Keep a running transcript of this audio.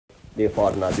their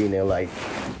father not being there, like,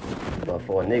 but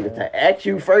for a nigga to ask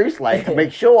you first, like, to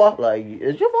make sure, like,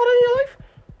 is your father in your life?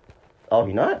 Oh,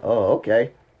 he not? Oh,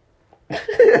 okay.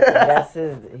 That's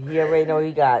his. He already know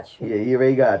he got you. Yeah, he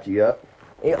already got you. Yep.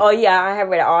 Oh yeah, I have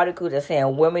read an article that's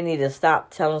saying women need to stop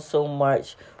telling so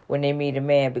much when they meet a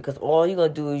man because all he gonna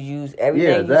do is use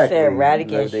everything you say right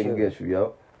against you.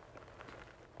 Yep.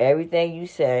 Everything you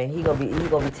say, he gonna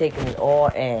be taking it all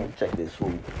in. Check this for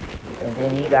you. And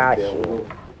then he got you.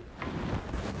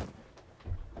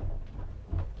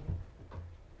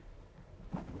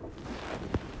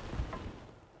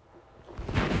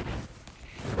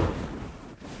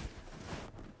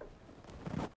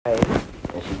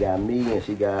 And she got me, and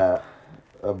she got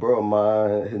a bro of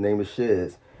mine. His name is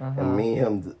Shiz. And me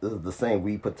and him is the same.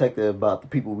 We protected about the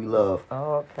people we love.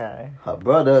 Oh, okay. Her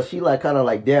brother, she like kind of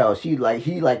like Dale. He like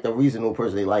the reasonable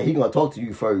person. Like he gonna talk to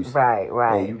you first. Right.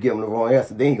 And you give him the wrong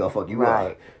answer, then he gonna fuck you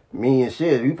up. Me and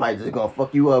Shiz, we probably just gonna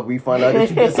fuck you up. We find out that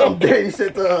you did something dirty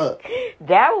shit to her.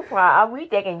 That was probably, we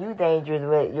thinking you dangerous,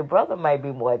 but your brother might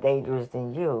be more dangerous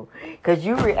than you. Because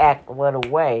you react right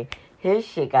away. His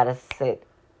shit gotta sink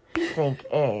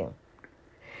in.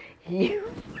 He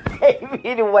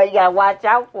the one you gotta watch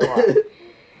out for.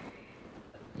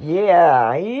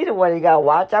 Yeah, he the one you gotta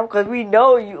watch out because we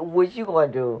know what you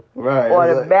gonna do. Right.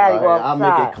 Automatically I'll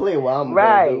make it clear what I'm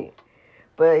gonna do.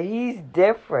 But he's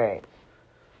different.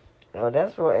 Oh,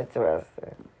 that's real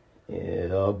interesting.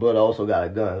 Yeah, but also got a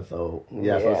gun, so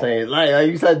that's what I'm saying. Like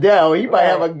you said, Dale, he might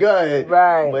have a gun,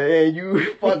 right? But then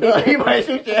you fuck up, he might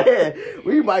shoot your head.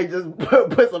 We might just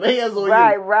put some hands on you.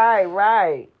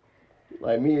 Right.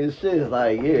 Like me and shit,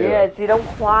 like Yeah, see, them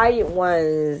quiet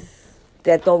ones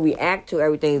that don't react to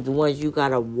everything is the ones you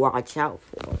gotta watch out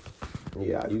for.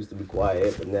 Yeah, I used to be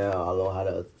quiet, but now I know how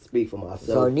to speak for myself.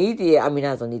 So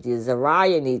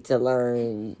Zariah need to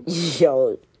learn,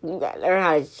 you gotta learn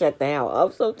how to shut the hell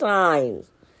up sometimes.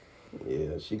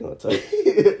 Yeah, she gonna tell you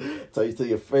to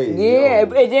your face. Yeah,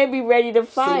 and then be ready to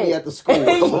fight. See me at the school.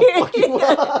 I'm gonna fuck you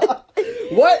up.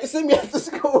 What? See me at the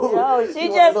school. No,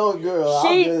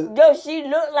 she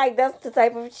looked like that's the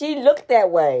type of, she looked that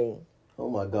way. Oh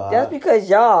my God. That's because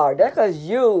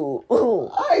you.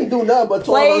 I ain't do nothing but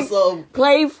told her some.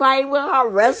 Play fighting with her,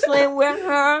 wrestling with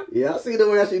her. Yeah, I see the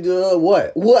way she do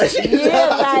what?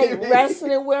 Yeah, like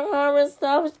wrestling with her and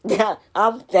stuff.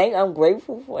 I'm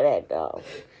grateful for that though.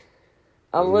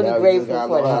 I'm really grateful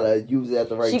for that. How to use it at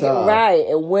the right time. Right,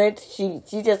 and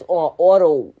she just on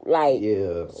auto, like she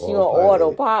on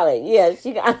autopilot. Yeah,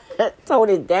 she got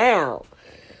toned it down.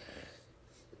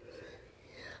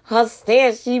 Her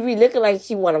stance, she be looking like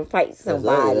she want to fight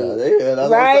somebody.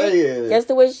 That's right? What I'm saying. That's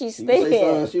the way she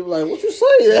stays. She was like, "What you say?"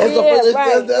 That's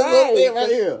right. Right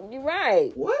here. You're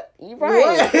right. What? You're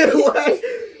right.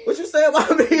 What you say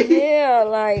about me? Yeah,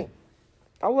 like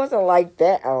I wasn't like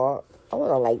that. I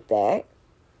wasn't like that.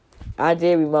 I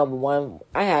did remember one.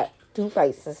 I had 2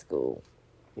 fights in school.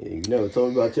 Yeah, you never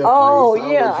told me about your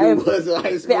fights. Yeah. You was in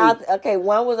high school. Okay,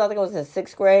 one was, I think it was in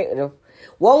 6th grade.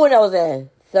 One when I was in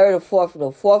 3rd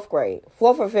or 4th grade.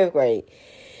 4th or 5th grade.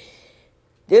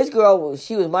 This girl,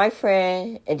 she was my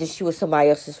friend, and then she was somebody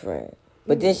else's friend.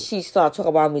 But then she started talking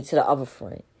about me to the other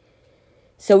friend.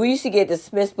 So we used to get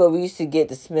dismissed, but we used to get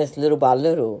dismissed little by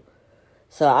little.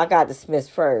 So I got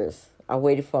dismissed first. I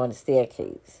waited for her on the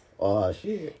staircase. Oh,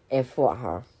 shit. And fought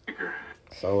her.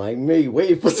 So like me,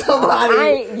 waiting for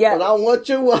somebody. When I want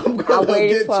you, I'm going to get you. I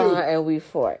waited for her and we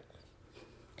fought.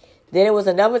 Then it was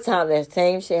another time that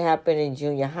same shit happened in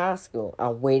junior high school. I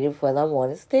waited for them on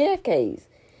the staircase.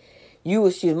 She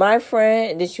was my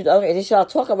friend, and then she was other, and then she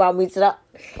started talking about me to the,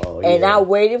 and I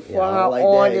waited for her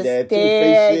on the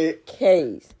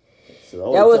staircase. That's the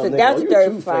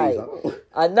 3rd fight.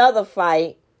 Another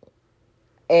fight.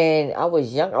 And I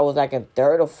was young. I was like in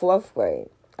 3rd or 4th grade.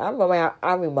 I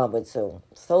remember too.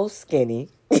 So skinny.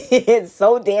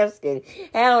 So damn skinny.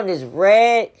 Had on this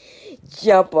red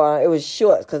jumper. It was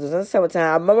shorts because it was in the summertime.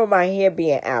 I remember my hair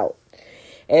being out.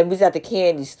 And we was at the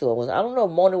candy store. I don't know,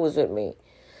 Mona was with me.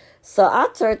 So I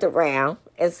turned around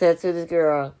and said to this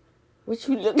girl, "What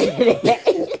you looking at?"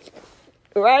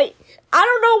 Right? I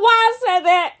don't know why I said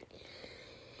that.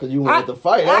 Because you wanted to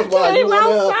fight. That's why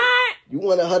you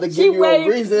wanted her to give you a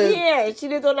reason. Yeah, she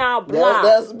lived on our block.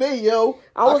 That's me, yo.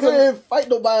 I couldn't fight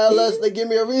nobody unless they give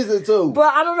me a reason to.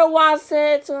 But I don't know why I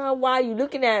said to her, "Why are you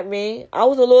looking at me?" I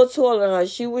was a little taller than her.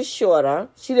 She was shorter.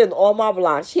 She lived on my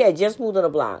block. She had just moved on the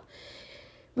block.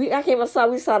 I came outside,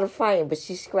 we started fighting, but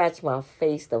she scratched my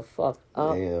face the fuck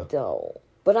up, though.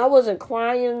 But I wasn't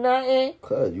crying or nothing.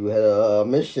 Because you had a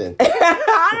mission.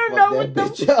 I don't know what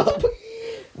bitch up.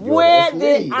 I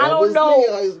don't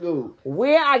know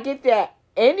where I get that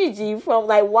energy from.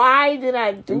 Like, why did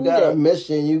I do You got that? a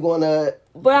mission. You gonna.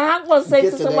 But I'm gonna say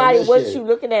Get to to somebody, that "What mission. you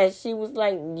looking at?" She was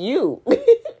like, "You."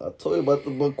 I told you about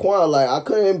the Baquan. Like, I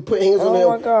couldn't put hands on Oh,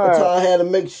 my him God. until I had to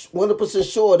make 100%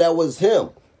 sure that was him.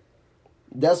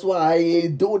 That's why I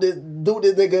ain't do this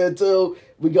nigga until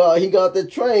he got the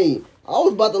train. I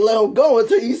was about to let him go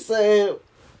until he said,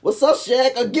 "What's up,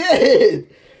 Shaq?" again.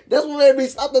 That's what made me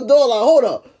stop the door. Like, hold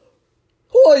up.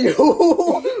 Who are you?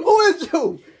 Who is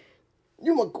you?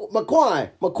 You McQuine.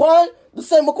 McQuine? The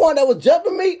same McQuine that was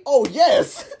jumping me? Oh,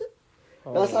 yes.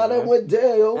 That's how that went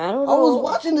down, yo. I don't I was know.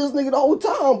 watching this nigga the whole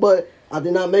time, but I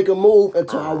did not make a move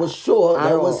until I was sure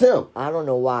that it was him. I don't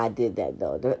know why I did that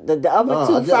though. The other Nah,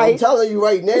 two I'm fights. telling you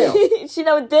right now. She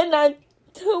never did nothing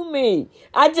to me.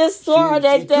 I just saw her She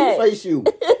that day. two-faced you.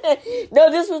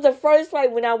 No, this was the first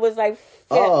fight when I was like.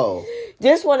 Oh.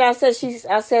 This one I said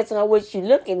to her, "What you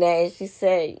looking at?" And she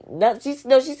said, "No." She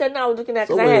said, "No, I was looking at."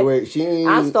 So wait, she ain't...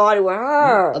 I started with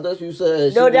her. I thought you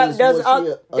said... No, there's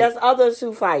other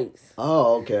two fights.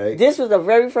 Oh, okay. This was the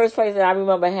very first fight that I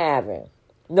remember having.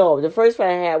 No, the first fight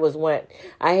I had was when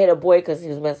I hit a boy because he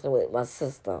was messing with my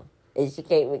sister. And she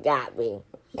came and got me.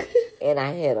 And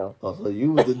I hit him. Oh, so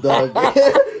you was the dog.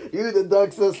 You was the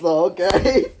dog sister,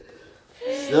 okay.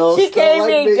 So, She came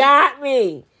like and me. got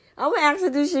me. I'm going to ask her,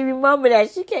 do she remember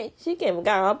that? She came and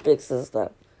got her big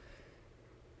sister.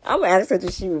 I'm going to ask her, do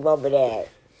she remember that?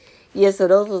 Yeah, so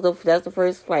that's the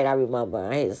first fight I remember.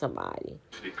 I hit somebody.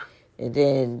 And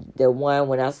then the one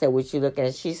when I said, "What you looking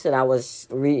at?" She said I was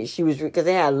reading. She was because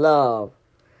they had love.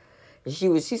 And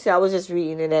she said I was just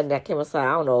reading, and then I came aside.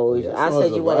 I don't know. Yeah, I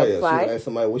said you want to fight. She asked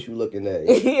somebody, "What you looking at?"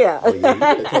 Yeah. Oh, yeah, you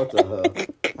can talk to her.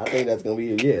 I think that's gonna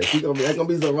be that's gonna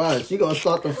be Zaraya. She gonna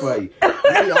start the fight.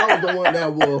 I was the one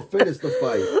that will finish the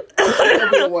fight. She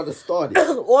gonna be the one to start it.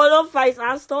 All them fights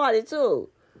I started too.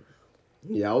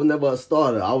 Yeah, I was never a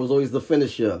starter. I was always the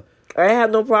finisher. I didn't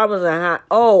have no problems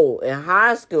in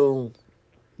high school.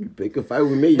 You pick a fight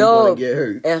with me, you're gonna get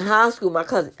hurt. In high school, my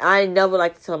cousin, I never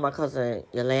liked to tell my cousin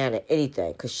Yolanda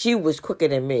anything because she was quicker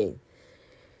than me.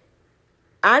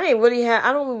 I can't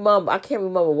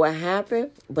remember what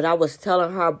happened, but I was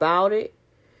telling her about it.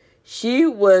 She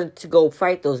went to go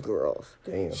fight those girls.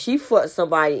 Damn. She hit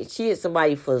somebody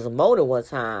for Zamota one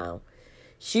time.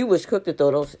 She was quick to throw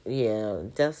those. Yeah,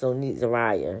 that's so neat,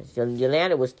 Zaraya.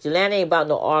 Yolanda ain't about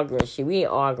no arguing. We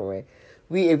ain't arguing.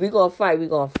 If we gonna fight, we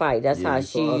gonna fight. That's how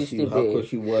she used to be. How quick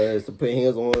she was to put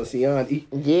hands on Siani.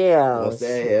 Yeah. Once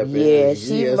that happened. Yeah,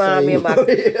 she reminded me of my...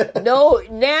 No,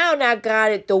 now I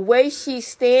got it. The way she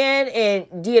stand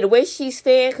because she's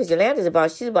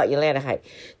about Yolanda height.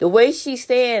 The way she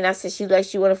stand, I said she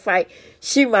want to fight.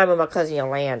 She reminded me of my cousin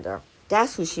Yolanda.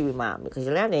 That's who she reminded me. Because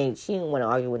Yolanda she didn't want to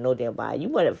argue with no damn body. You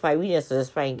want to fight, we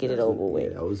just fight and get it over with.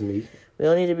 Yeah, that was me. We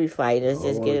don't need to be fighting. Let's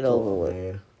just get it over with.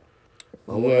 Man. If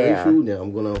I want to hurt you, then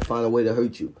I'm going to find a way to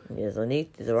hurt you. Yeah,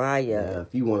 Zaraya. Yeah,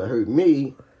 if you want to hurt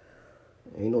me,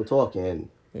 ain't no talking.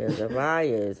 Yeah,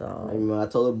 Zaraya is I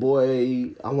told the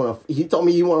boy, he told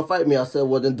me he want to fight me. I said,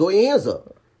 well, then throw your hands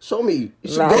up. Show me. You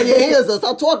should throw your hands up.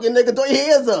 Stop talking, nigga. Throw your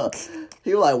hands up.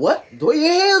 He was like, what? Throw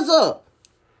your hands up.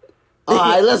 All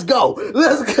right, let's go.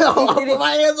 Let's go. I put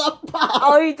my hands up.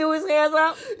 Oh, he threw his hands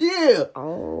up? Yeah.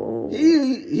 Oh.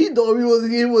 He thought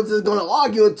he was just going to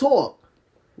argue and talk.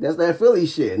 That's that Philly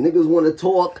shit. Niggas want to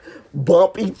talk,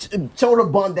 bump, shoulder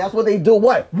bump. That's what they do.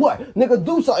 What? Nigga,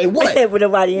 do something. What? With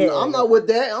nobody here. No, I'm not with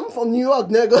that. I'm from New York,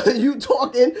 nigga. You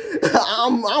talking?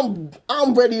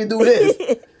 I'm ready to do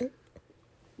this.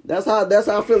 That's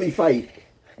how Philly fight.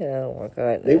 Oh my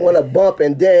God. They want to bump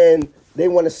and then they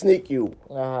want to sneak you.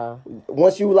 Uh-huh.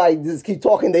 Once you just keep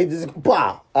talking, they just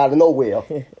out of nowhere.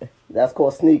 That's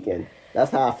called sneaking. That's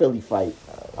how I Philly fight.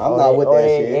 I'm not with that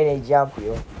shit. And they jump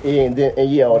you.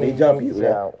 They jump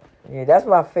you. Yeah, that's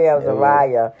my favorite,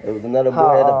 Zaraya. There was another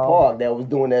boy at the park that was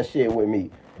doing that shit with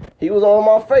me. He was on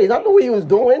my face. I knew what he was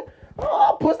doing.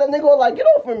 I pushed that nigga like, get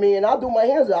off of me, and I do my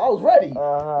hands up. I was ready.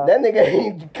 That nigga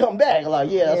ain't come back. Like,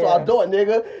 that's what I do it,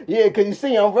 nigga. Yeah, because you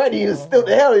see I'm ready. It's still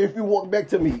the hell if you walk back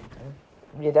to me.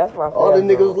 Yeah, that's my favorite. All the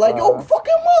niggas was like, yo, fuck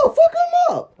him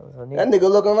up. That nigga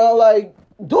looking around like,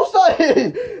 do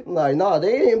something. Like, nah,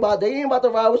 they ain't about to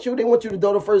ride with you. They want you to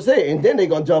do the first hit, and then they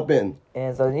gonna jump in.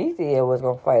 And so Nithia was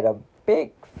gonna fight a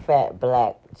big fat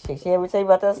black chick. She ever tell you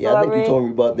about that story? Yeah, I think you told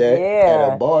me about that. Yeah.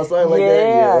 At a bar or something like that.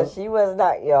 Yeah, she was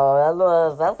not,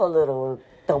 that's a little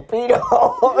torpedo.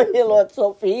 A little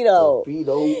torpedo.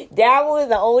 That was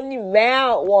the only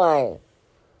mad one.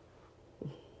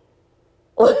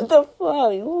 What the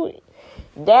fuck?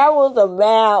 That was the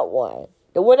mad one.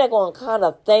 The one that gonna kind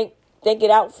of think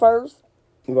it out first.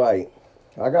 Right.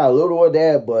 I got a little of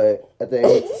that, but at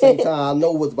the same time, I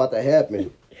know what's about to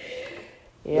happen.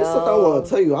 There's something I want to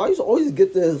tell you. I used to always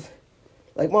get this,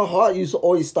 like my heart used to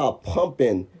always stop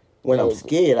pumping when I'm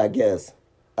scared, I guess.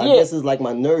 I guess it's like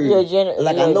my nerves.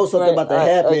 Like I know something about to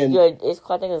happen. It's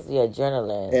I think it's the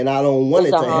adrenaline. And I don't want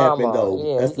it to happen though.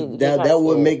 Yeah, that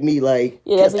would make me like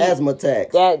catch asthma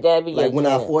attacks. That'd be like when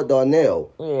I fought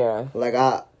Darnell. Yeah.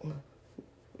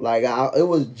 It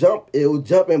was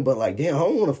jumping, but like damn, I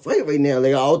don't want to fight right now.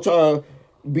 Like I was trying to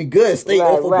be good, stay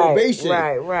off of probation.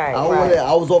 Right.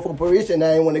 I was off of probation.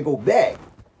 I didn't want to go back.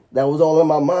 That was all in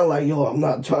my mind. Like yo, I'm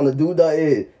not trying to do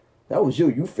that. That was you.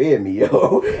 You feared me,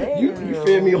 yo. You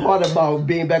feared me hard about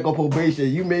being back on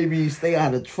probation. You made me stay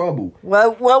out of trouble.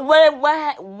 What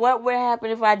would happen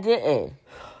if I didn't?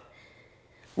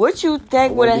 What you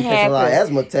think would have happened? Like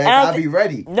asthma attacks, I'd be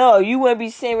ready. No, you wouldn't be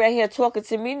sitting right here talking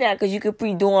to me now because you could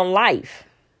be doing life.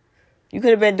 You could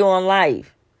have been doing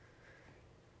life.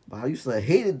 I used to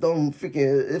hate it.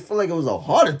 It felt like it was a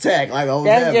heart attack. Like I was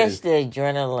That's having. just the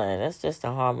adrenaline. That's just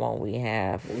the hormone we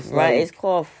have. Right? It's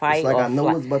called fight or flight. I know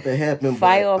what's about to happen,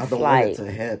 fight but or I don't flight. want it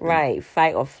to happen. Right,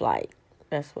 fight or flight.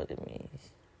 That's what it means.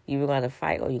 You're gonna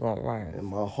fight or you're gonna run. And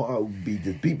my heart would be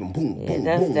just beeping, boom, boom,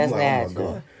 that's, boom. That's like, natural. Oh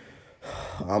my God.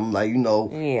 I'm like, you know,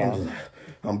 yeah.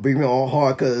 I'm breathing on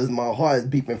hard because my heart is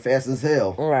beeping fast as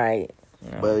hell. Right.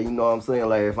 No. But you know what I'm saying?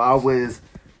 Like if I was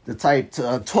the type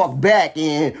to talk back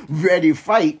and ready to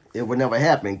fight, it would never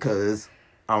happen because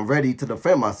I'm ready to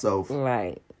defend myself.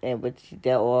 Right. But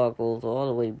that all goes all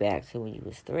the way back to when you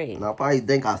was 3. And I probably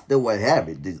think I still would have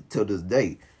it till this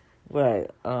day. Right.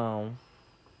 That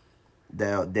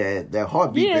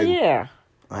heart beeping. Yeah.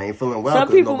 I ain't feeling well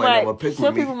because nobody ever picked with me.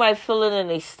 Some people might feel it in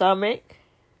their stomach.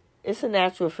 It's a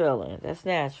natural feeling. That's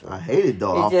natural. I hate it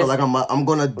though. I feel like I'm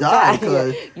gonna die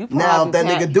because now if that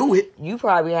nigga do it, you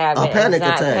probably have a panic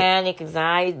attack. Panic,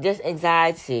 anxiety, just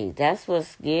anxiety. That's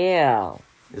what's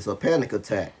It's a panic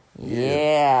attack.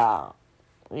 Yeah.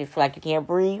 You feel like you can't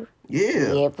breathe.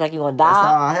 Yeah. You feel like you're gonna die. That's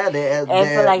how I had that. And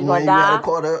feel like you're gonna die. You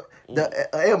call the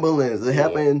ambulance. It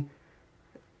happened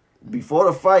before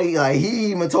the fight. Like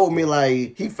he even told me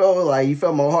like he felt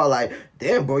my heart like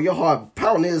damn bro, your heart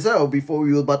pounding as hell before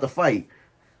we was about to fight.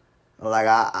 Like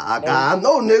I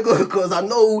know nigga because I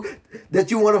know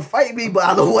that you want to fight me, but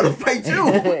I don't want to fight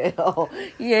you. Oh,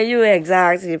 yeah, you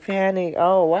anxiety, panic.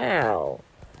 Oh wow.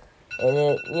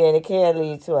 And it can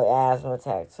lead to an asthma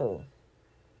attack too.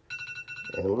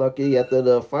 And lucky after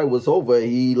the fight was over,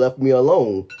 he left me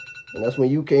alone. And that's when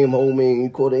you came home and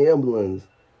you called the ambulance.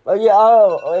 Oh,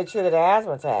 yeah. It triggered an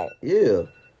asthma attack. Yeah.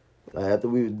 After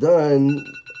we were done,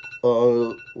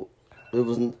 it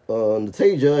was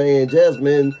Natasia and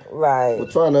Jasmine were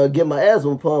trying to get my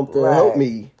asthma pump to help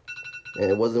me.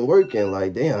 And it wasn't working.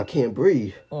 Like, damn, I can't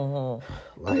breathe. Mm-hmm.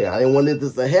 Like, I didn't want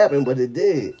this to happen, but it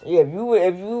did. Yeah,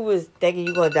 if you was thinking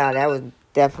you going down, that was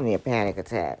definitely a panic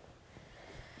attack.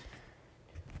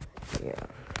 Yeah.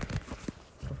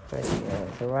 But yeah,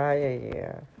 Soraya,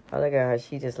 yeah. I look at her,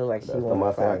 she just look like she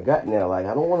wants to fight. I got now, like,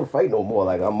 I don't want to fight no more.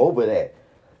 Like, I'm over that.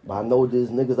 But I know there's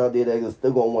niggas out there that are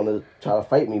still going to want to try to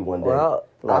fight me one day. Well,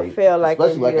 like, I feel like...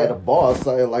 Especially like at a bar or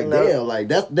something. Like, damn, like,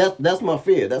 that's my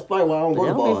fear. That's probably why I don't go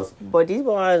to bars. But these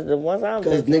bars, the ones I'm...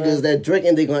 Because niggas that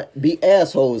drinking, they going to be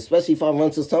assholes. Especially if I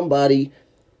run to somebody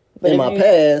in my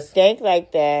past. Think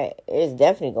like that, it's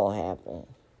definitely going to happen.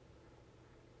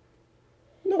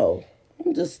 No.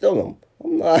 I'm just stealing.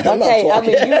 I'm not okay, I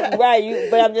mean, you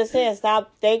but I'm just saying,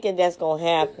 stop thinking that's gonna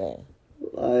happen.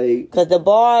 Like, cause the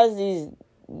bars is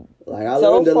like I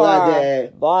learned a lot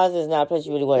that bars is not a place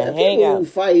you really want to hang out. Who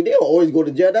fight, they don't always go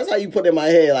to jail. That's how you put in my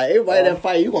head. Like everybody that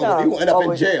fight, you gonna end up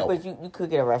in jail. But you could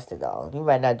get arrested though. You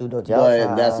might not do no jail.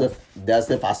 But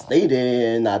that's if I stay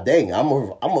there and I dang, I'm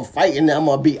a fight and I'm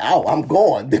gonna be out. I'm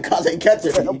gone because they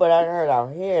catching me. But I heard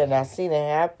out here and I seen it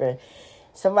happen.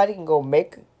 Somebody can go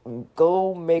make. Let me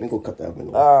go cut that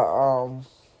window.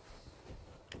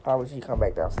 How would she come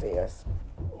back downstairs?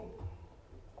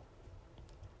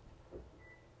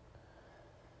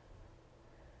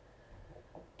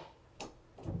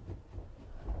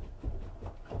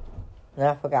 And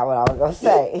I forgot what I was gonna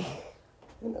say.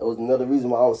 And that was another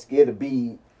reason why I was scared to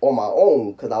be on my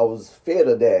own, because I was scared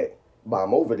of that. But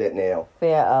I'm over that now.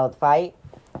 Fear of fight?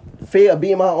 Fear of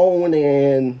being my own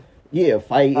and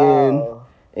fighting. Oh.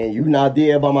 And you not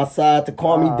there by my side to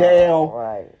calm me down.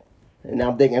 Right. And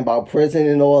I'm thinking about prison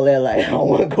and all that. Like, I don't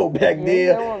want to go back there.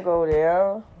 You don't want to go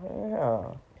there. Yeah.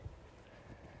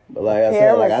 But like I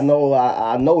said, like I know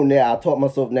now. I taught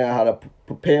myself now how to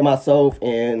prepare myself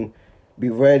and be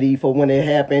ready for when it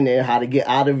happened and how to get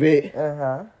out of it.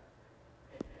 Uh-huh.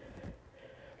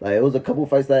 Like, it was a couple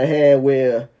fights that I had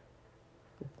where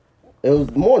it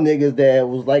was more niggas that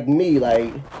was like me,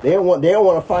 like they don't want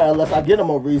to fight unless I get them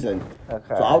a reason.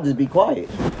 Okay. So I'll just be quiet.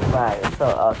 Right.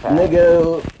 So okay.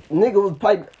 Nigga was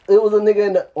pipe. It was a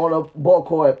nigga on a ball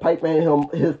court piping him.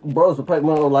 His brothers were piping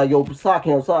him like, yo, sock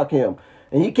him,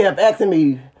 and he kept asking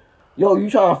me, yo, you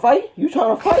trying to fight? You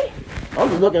trying to fight? I'm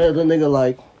just looking at the nigga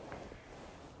like.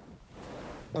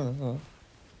 Mm-hmm.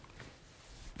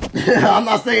 I'm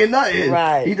not saying nothing.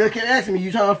 Right. He just kept asking me,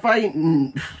 you trying to fight?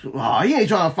 Oh, he ain't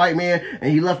trying to fight, man.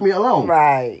 And he left me alone.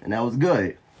 Right. And that was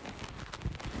good.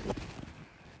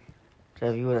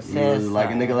 So if you would have He said was like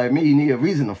a nigga like me, he need a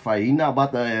reason to fight. He not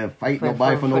about to fight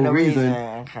nobody for no reason.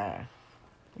 Okay.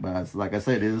 But it's like I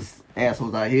said, there's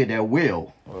assholes out here that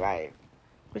will. Right.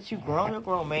 But you grown, a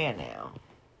grown man now.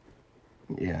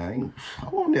 Yeah, I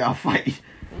want to fight.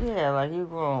 Yeah, like you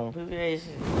grown. People,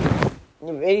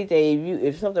 if anything,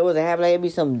 if something was to happen, like it'd be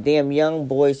some damn young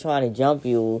boys trying to jump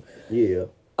you. Yeah.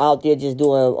 Out there just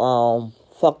doing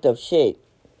fucked up shit.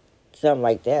 Something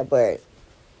like that, but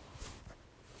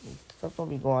stuff don't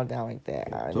be going down like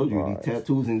that. I told you, these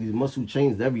tattoos and these muscle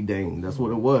changed everything. That's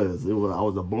what it was. I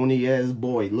was a bony ass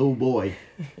boy, little boy.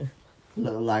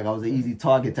 Looked like I was an easy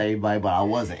target to everybody, but I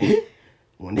wasn't.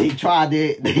 When they tried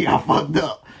it, they got fucked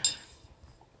up.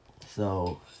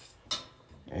 So,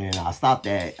 and I stopped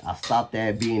that. I stopped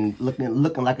that being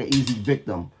looking like an easy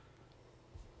victim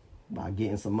by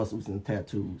getting some muscles and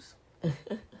tattoos.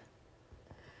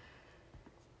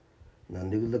 Now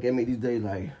niggas look at me these days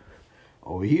like,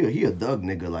 oh, he a thug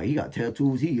nigga. Like, he got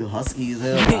tattoos. He husky as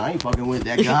hell. Nah, I ain't fucking with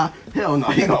that guy. Hell no,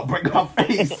 he gonna break my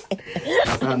face.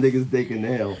 That's how niggas thinking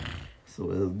now. So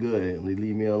it was good. They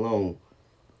leave me alone.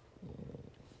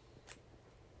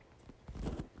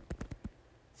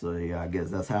 So yeah, I guess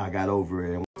that's how I got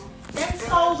over it. They're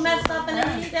so messed up in the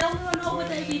head. They don't even know what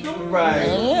they be doing. Right.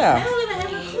 Yeah. They don't even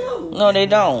have a clue. No, they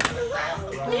don't.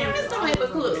 Parents don't have a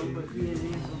clue.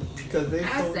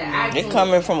 They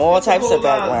coming from all types of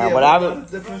background, but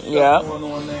yeah. Going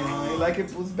on now. Like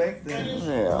it was back then.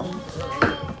 Yeah.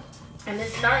 And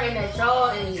it's starting at y'all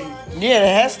age. Yeah, the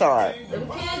head start. Them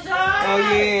kids, y'all. Oh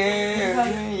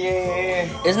yeah.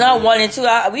 It's not 1 and 2.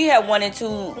 We have 1 and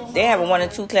 2. They have a 1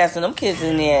 and 2 class, and them kids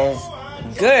in there is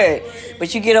good.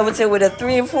 But you get over to where the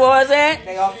 3 and 4 is at.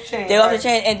 They off the chain. They off the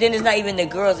chain, and then it's not even the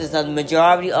girls. It's the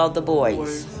majority of the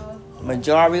boys.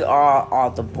 Majority are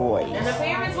the boys. And the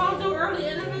parents won't do early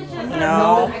intervention.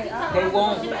 No, they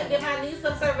won't. She might give my niece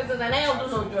some services, and they don't do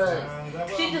no drugs.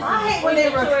 She just I hate when they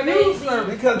refuse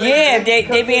Because yeah, they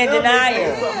be in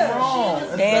denial. Wrong.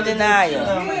 They in denial.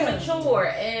 premature,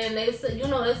 and they say,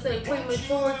 they say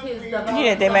premature kids develop.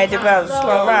 Yeah, they may develop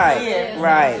slow. Right,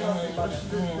 right.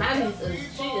 My niece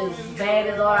she is bad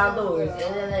as all outdoors, and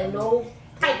then ain't no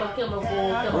type of chemical.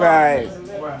 Right.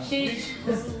 She's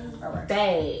just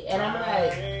bad, and I'm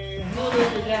like, you need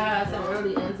to get her some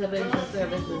early intervention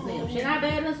services now. She's not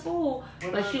bad in school,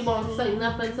 but she won't say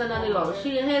nothing to none of y'all.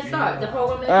 She in Head Start, the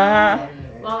program that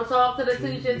won't talk to the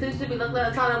teacher. Teacher be looking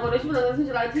at her, she be looking at the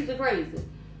teacher like teacher crazy.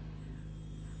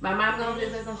 My mom gonna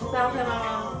visit, so she said, okay,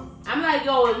 mom. I'm like,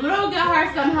 yo, if you don't get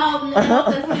her some help now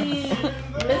to see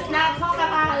Miss not talking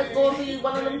about it's gonna be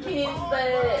one of them kids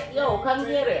that, yo, come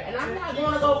get her. And I'm not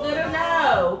gonna go get her,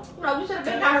 no. No, we should have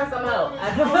been got her some help. I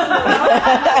told you.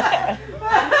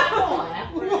 I'm not going.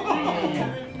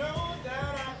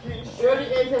 Early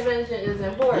intervention is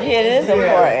important. Yeah, it is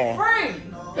important. Free.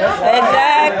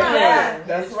 Exactly.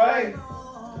 That's right.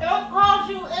 It don't cost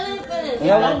you anything.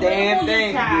 No, damn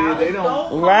thing. Yeah, they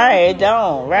don't. Right, it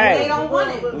don't. Right. They don't want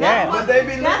it. Yeah. But they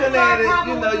be looking at it,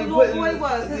 you putting. Boy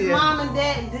was. His mom and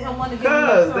dad didn't want to give him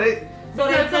Cause no they. so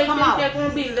they took him out.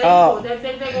 Oh.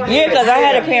 Yeah, because I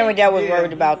had a parent that was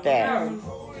worried about that.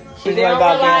 She's worried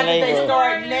about being They able.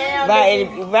 start now.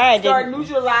 Right. Start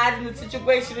neutralizing the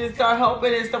situation and start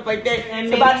helping and stuff like that.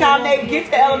 So by the time they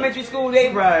get to elementary school,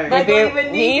 they Right. like don't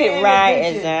even need it. the Right,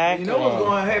 intervention. exactly. You know what's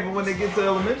going to happen when they get to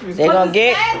elementary They school? gonna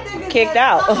get Sad thing is kicked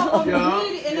that out. some of them Yeah,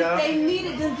 need it, and yeah. if they need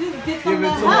it, then just get Give them it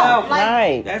the to them. help. Like,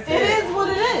 Right. That's it is what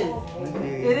it is.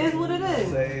 It is what it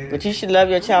is. But you should love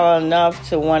your child enough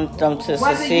to want them to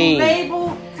Whether succeed. you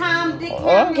label Tom, Dick, Oh, I don't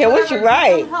Harry, care what whatever, you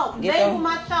write. give them help. Get Label them-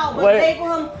 my child, but what-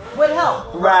 label him with help.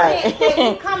 Right. You can't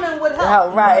say, coming with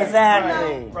help. Right,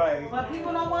 exactly. Right. But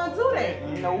people don't want to do that.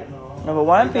 Nope. Number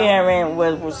one parent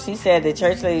was she said the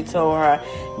church lady told her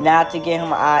not to get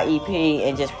him an IEP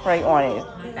and just pray on it.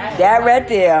 That right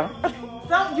there,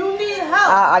 So you need help.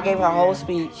 I gave her a whole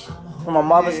speech from a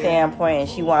mother's standpoint, and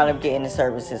she wound up getting the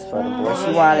services for the boy.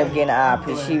 She wound up getting an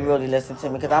IEP. She really listened to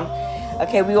me because I'm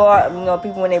okay. We all,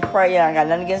 people when they pray, I got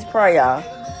nothing against prayer,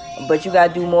 But you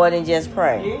gotta do more than just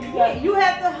pray. Yeah, you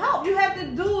have to help. You have to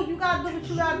do. You gotta do what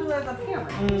you gotta do as a parent.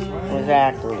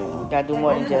 Exactly. You gotta do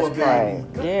more than just pray.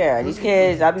 Yeah, these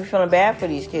kids, I be feeling bad for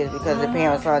these kids because their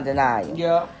parents are in denial.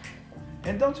 Yeah.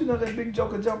 And don't you know that big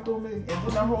joker jumped on me and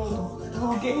then I rolled him?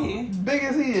 Okay. Big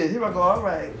as he is. Here I go, all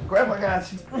right. Grandma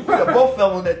got you. We both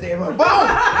fell on that damn boom! But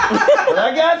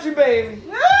I got you, baby.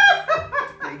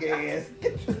 Big ass.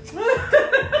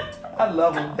 I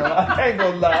love him, though. I ain't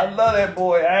gonna lie. I love that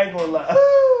boy. I ain't gonna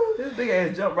lie. This big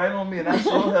ass jumped right on me and I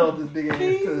sure held this big ass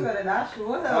too.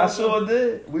 I sure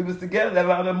did. We was together. That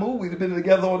out of the movie. We'd been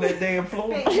together on that damn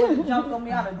floor. Hey, you jumped on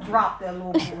me, I'd have dropped that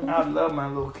little boy. I love my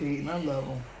little kid. I love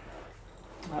him.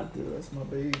 I do. That's my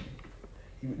baby.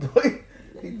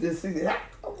 He just see that.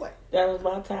 I'm like, That was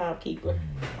my timekeeper.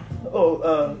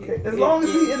 okay. As long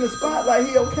as he in the spotlight,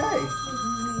 he okay.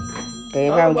 They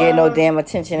don't get no damn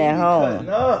attention at home. Cutting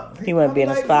up. He wouldn't be in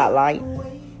the spotlight.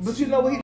 But you know what he